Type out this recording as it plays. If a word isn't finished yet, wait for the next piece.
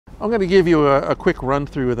I'm going to give you a quick run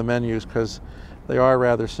through of the menus because they are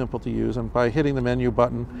rather simple to use. And by hitting the menu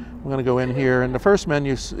button, I'm going to go in here. And the first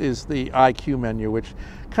menu is the IQ menu, which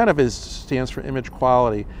kind of stands for image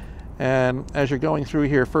quality. And as you're going through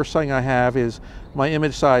here, first thing I have is my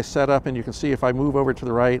image size set up. And you can see if I move over to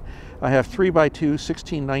the right, I have 3x2,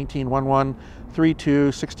 16:19, 1:1,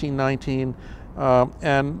 3:2, 16:19.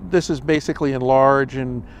 And this is basically in large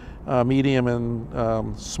and medium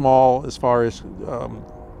and small as far as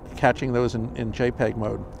catching those in JPEG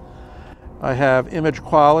mode. I have image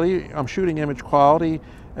quality. I'm shooting image quality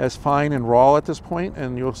as fine and raw at this point,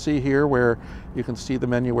 and you'll see here where you can see the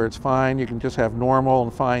menu where it's fine. You can just have normal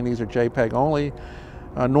and fine. These are JPEG only.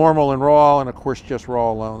 Normal and raw, and of course just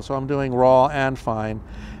raw alone. So I'm doing raw and fine.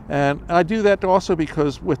 And I do that also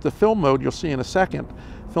because with the film mode, you'll see in a second,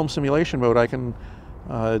 film simulation mode, I can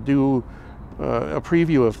do a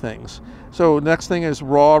preview of things. So next thing is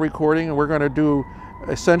raw recording, and we're going to do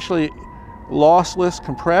essentially lossless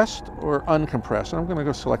compressed or uncompressed. And I'm going to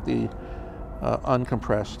go select the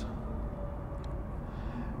uncompressed.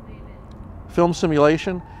 Film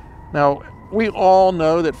simulation. Now, we all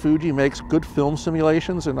know that Fuji makes good film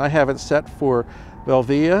simulations, and I have it set for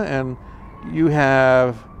Velvia, and you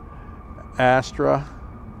have Astra,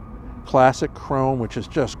 Classic Chrome, which is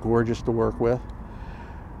just gorgeous to work with,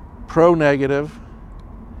 Pro Negative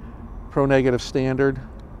Standard,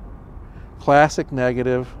 Classic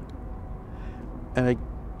Negative, and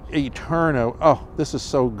Eterno. Oh, this is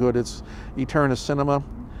so good. It's Eterna Cinema.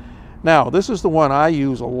 Now, this is the one I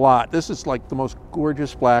use a lot. This is like the most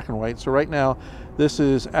gorgeous black and white. So right now, this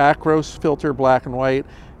is Acros filter black and white,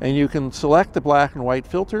 and you can select the black and white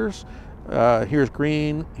filters. Here's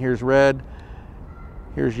green, here's red,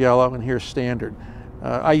 here's yellow, and here's standard.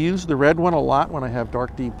 I use the red one a lot when I have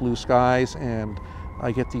dark, deep blue skies, and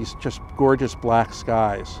I get these just gorgeous black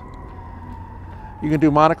skies. You can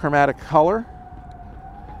do monochromatic color,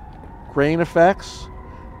 grain effects,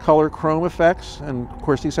 color chrome effects, and of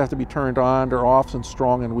course these have to be turned on or off and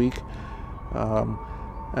strong and weak,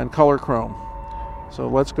 and color chrome. So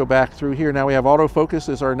let's go back through here. Now we have autofocus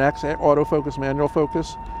is our next, autofocus, manual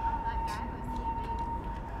focus.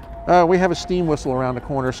 We have a steam whistle around the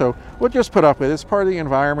corner, so we'll just put up with it. It's part of the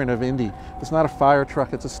environment of Indy. It's not a fire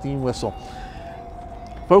truck, it's a steam whistle.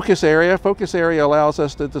 Focus area. Focus area allows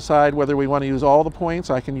us to decide whether we want to use all the points.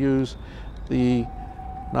 I can use the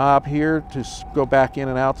knob here to go back in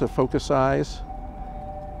and out to focus size.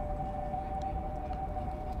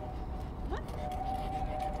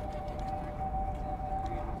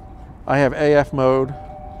 I have AF mode,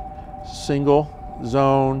 single,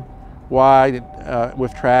 zone, wide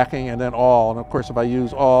with tracking, and then all. And of course, if I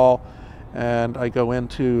use all and I go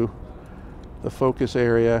into the focus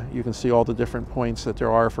area, you can see all the different points that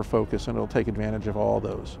there are for focus, and it'll take advantage of all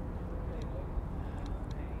those.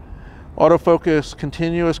 Autofocus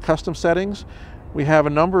continuous custom settings. We have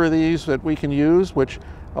a number of these that we can use which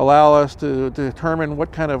allow us to determine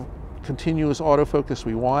what kind of continuous autofocus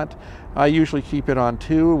we want. I usually keep it on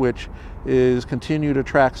 2, which is continue to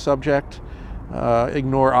track subject,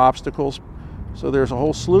 ignore obstacles. So there's a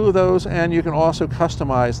whole slew of those, and you can also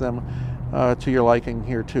customize them to your liking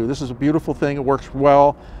here too. This is a beautiful thing. It works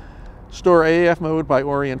well. Store AF mode by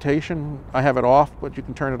orientation. I have it off, but you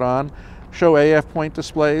can turn it on. Show AF point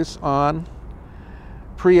displays on.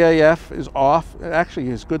 Pre-AF is off. It actually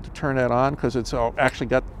is good to turn that on because it's actually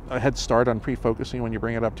got a head start on pre-focusing when you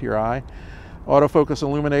bring it up to your eye. Autofocus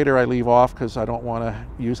illuminator I leave off because I don't want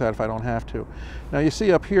to use that if I don't have to. Now you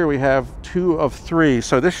see up here we have 2 of 3.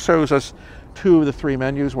 So this shows us 2 of the 3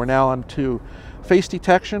 menus. We're now on 2. Face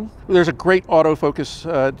detection. There's a great autofocus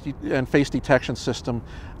and face detection system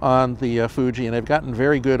on the Fuji, and they've gotten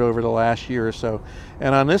very good over the last year or so.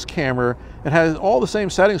 And on this camera, it has all the same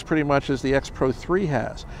settings pretty much as the X Pro 3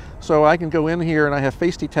 has. So I can go in here and I have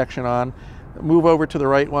face detection on, move over to the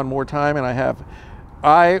right one more time, and I have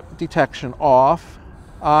eye detection off,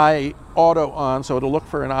 eye auto on, so it'll look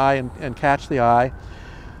for an eye and catch the eye.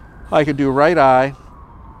 I could do right eye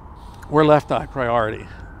or left eye priority.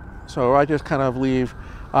 So I just kind of leave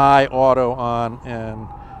eye auto on and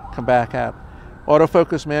come back at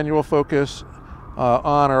autofocus, manual focus,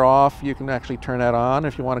 on or off. You can actually turn that on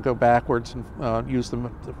if you want to go backwards and use them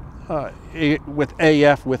with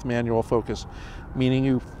AF with manual focus, meaning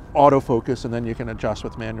you autofocus and then you can adjust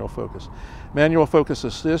with manual focus. Manual focus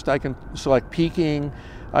assist, I can select peaking.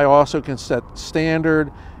 I also can set standard,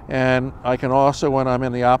 and I can also, when I'm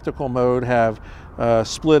in the optical mode, have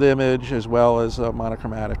split image as well as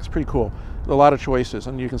monochromatic. It's pretty cool. A lot of choices,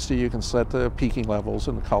 and you can see you can set the peaking levels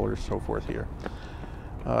and the colors, so forth here.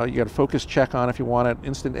 You got a focus check on if you want it,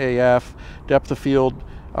 instant AF, depth of field.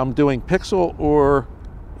 I'm doing pixel or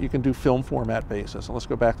you can do film format basis. And let's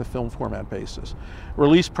go back to film format basis.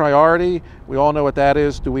 Release priority, we all know what that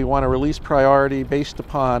is. Do we want to release priority based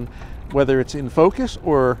upon whether it's in focus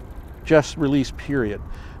or just release period?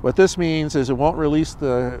 What this means is it won't release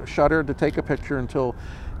the shutter to take a picture until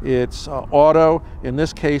it's auto. In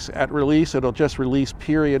this case, at release, it'll just release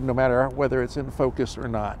period no matter whether it's in focus or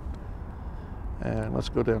not. And let's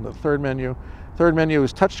go down to the third menu. Third menu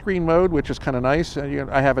is touchscreen mode, which is kind of nice.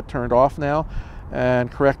 I have it turned off now.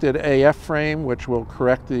 And corrected AF frame, which will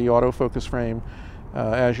correct the autofocus frame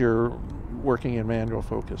as you're working in manual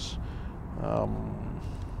focus. I'm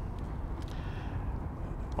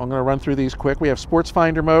going to run through these quick. We have sports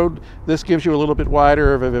finder mode. This gives you a little bit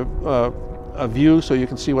wider of a view so you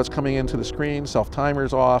can see what's coming into the screen.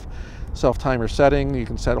 Self-timer's off, self-timer setting. You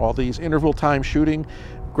can set all these. Interval time shooting,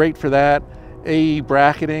 great for that. AE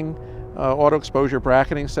bracketing, auto exposure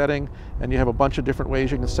bracketing setting, and you have a bunch of different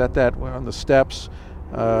ways you can set that on the steps,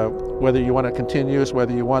 whether you want it continuous,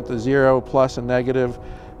 whether you want the 0, plus, and negative.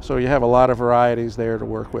 So you have a lot of varieties there to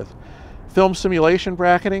work with. Film simulation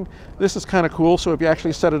bracketing, this is kind of cool. So if you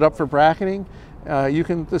actually set it up for bracketing, you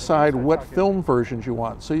can decide what film versions you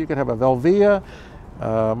want. So you could have a Velvia,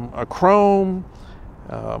 a Chrome,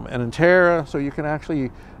 an Intera, so you can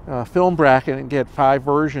actually film bracket and get 5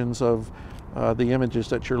 versions of the images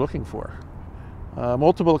that you're looking for.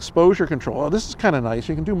 Multiple exposure control. Oh, this is kind of nice.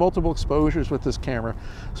 You can do multiple exposures with this camera.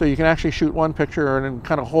 So you can actually shoot one picture and then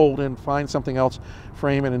kind of hold and find something else,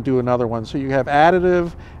 frame it, and do another one. So you have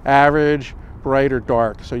additive, average, bright, or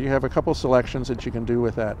dark. So you have a couple selections that you can do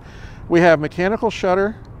with that. We have mechanical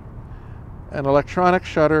shutter, an electronic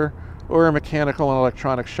shutter, or a mechanical and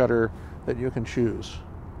electronic shutter that you can choose.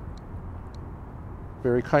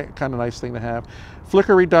 Very kind of nice thing to have.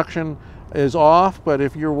 Flicker reduction is off, but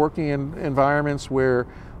if you're working in environments where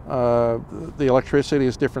the electricity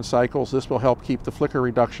is different cycles, this will help keep the flicker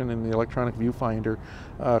reduction in the electronic viewfinder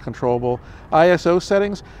controllable. ISO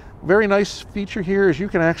settings, very nice feature here is you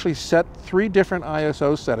can actually set 3 different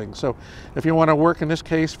ISO settings. So if you want to work in this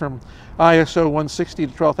case from ISO 160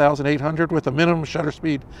 to 12,800 with a minimum shutter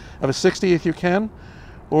speed of a 60 if you can,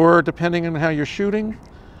 or depending on how you're shooting,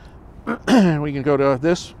 we can go to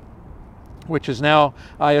this, which is now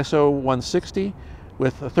ISO 160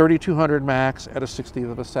 with a 3200 max at a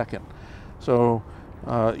 60th of a second. So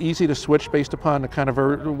easy to switch based upon the kind of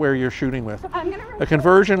where you're shooting with. A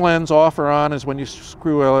conversion lens off or on is when you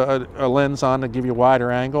screw a lens on to give you a wider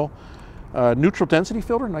angle. Neutral density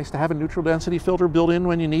filter, nice to have a neutral density filter built in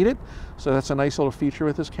when you need it. So that's a nice little feature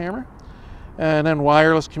with this camera. And then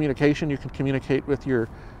wireless communication, you can communicate with your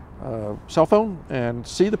cell phone and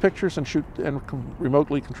see the pictures and shoot and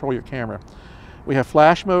remotely control your camera. We have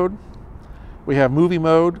flash mode, we have movie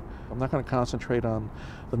mode. I'm not going to concentrate on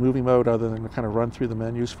the movie mode other than to kind of run through the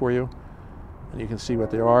menus for you. And you can see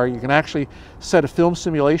what they are. You can actually set a film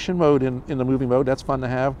simulation mode in the movie mode. That's fun to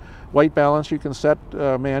have. White balance you can set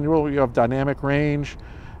manual. You have dynamic range.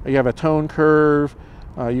 You have a tone curve.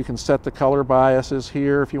 You can set the color biases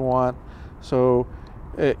here if you want. So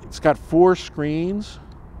it's got 4 screens.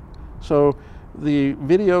 So the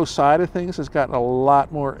video side of things has gotten a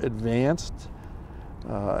lot more advanced,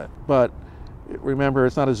 but remember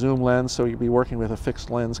it's not a zoom lens, so you'd be working with a fixed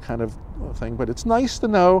lens kind of thing. But it's nice to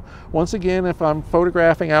know, once again, if I'm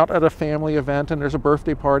photographing out at a family event and there's a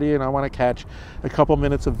birthday party and I want to catch a couple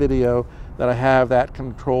minutes of video, that I have that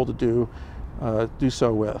control to do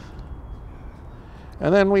so with.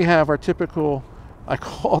 And then we have our typical, I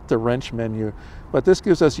call it the wrench menu, but this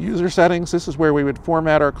gives us user settings. This is where we would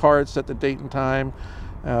format our cards, set the date and time,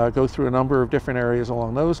 go through a number of different areas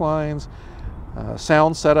along those lines.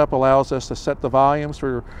 Sound setup allows us to set the volumes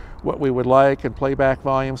for what we would like and playback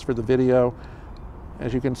volumes for the video.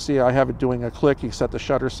 As you can see, I have it doing a click. You set the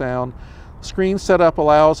shutter sound. Screen setup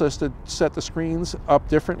allows us to set the screens up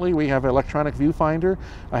differently. We have an electronic viewfinder.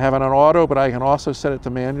 I have it on auto, but I can also set it to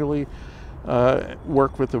manually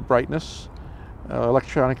work with the brightness.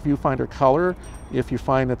 Electronic viewfinder color. If you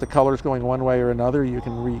find that the color is going one way or another, you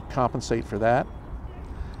can recompensate for that.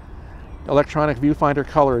 Electronic viewfinder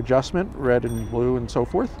color adjustment, red and blue and so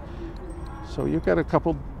forth. So you've got a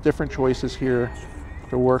couple different choices here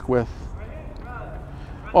to work with.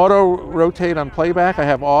 Auto rotate on playback I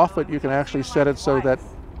have off, but you can actually set it so that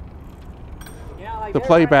the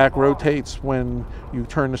playback rotates when you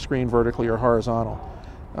turn the screen vertically or horizontal.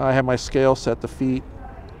 I have my scale set to feet.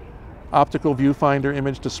 Optical viewfinder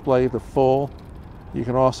image display, the full. You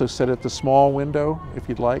can also set it to small window if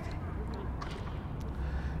you'd like.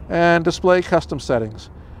 And display custom settings.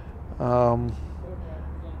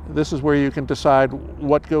 This is where you can decide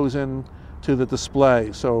what goes into the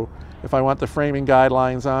display. So If I want the framing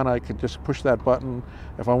guidelines on, I could just push that button.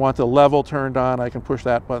 If I want the level turned on, I can push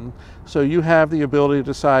that button. So you have the ability to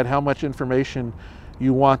decide how much information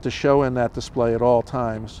you want to show in that display at all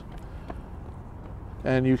times.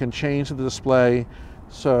 And you can change the display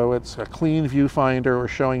so it's a clean viewfinder or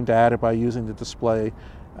showing data by using the display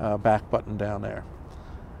back button down there.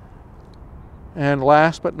 And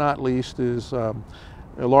last but not least is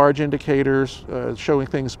large indicators, showing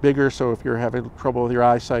things bigger, so if you're having trouble with your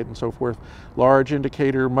eyesight and so forth. Large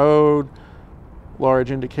indicator mode,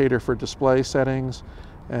 large indicator for display settings,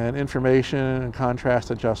 and information and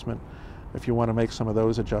contrast adjustment if you want to make some of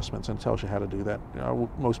those adjustments, and tells you how to do that.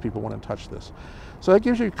 Most people wouldn't touch this. So that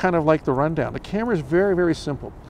gives you kind of like the rundown. The camera is very, very simple.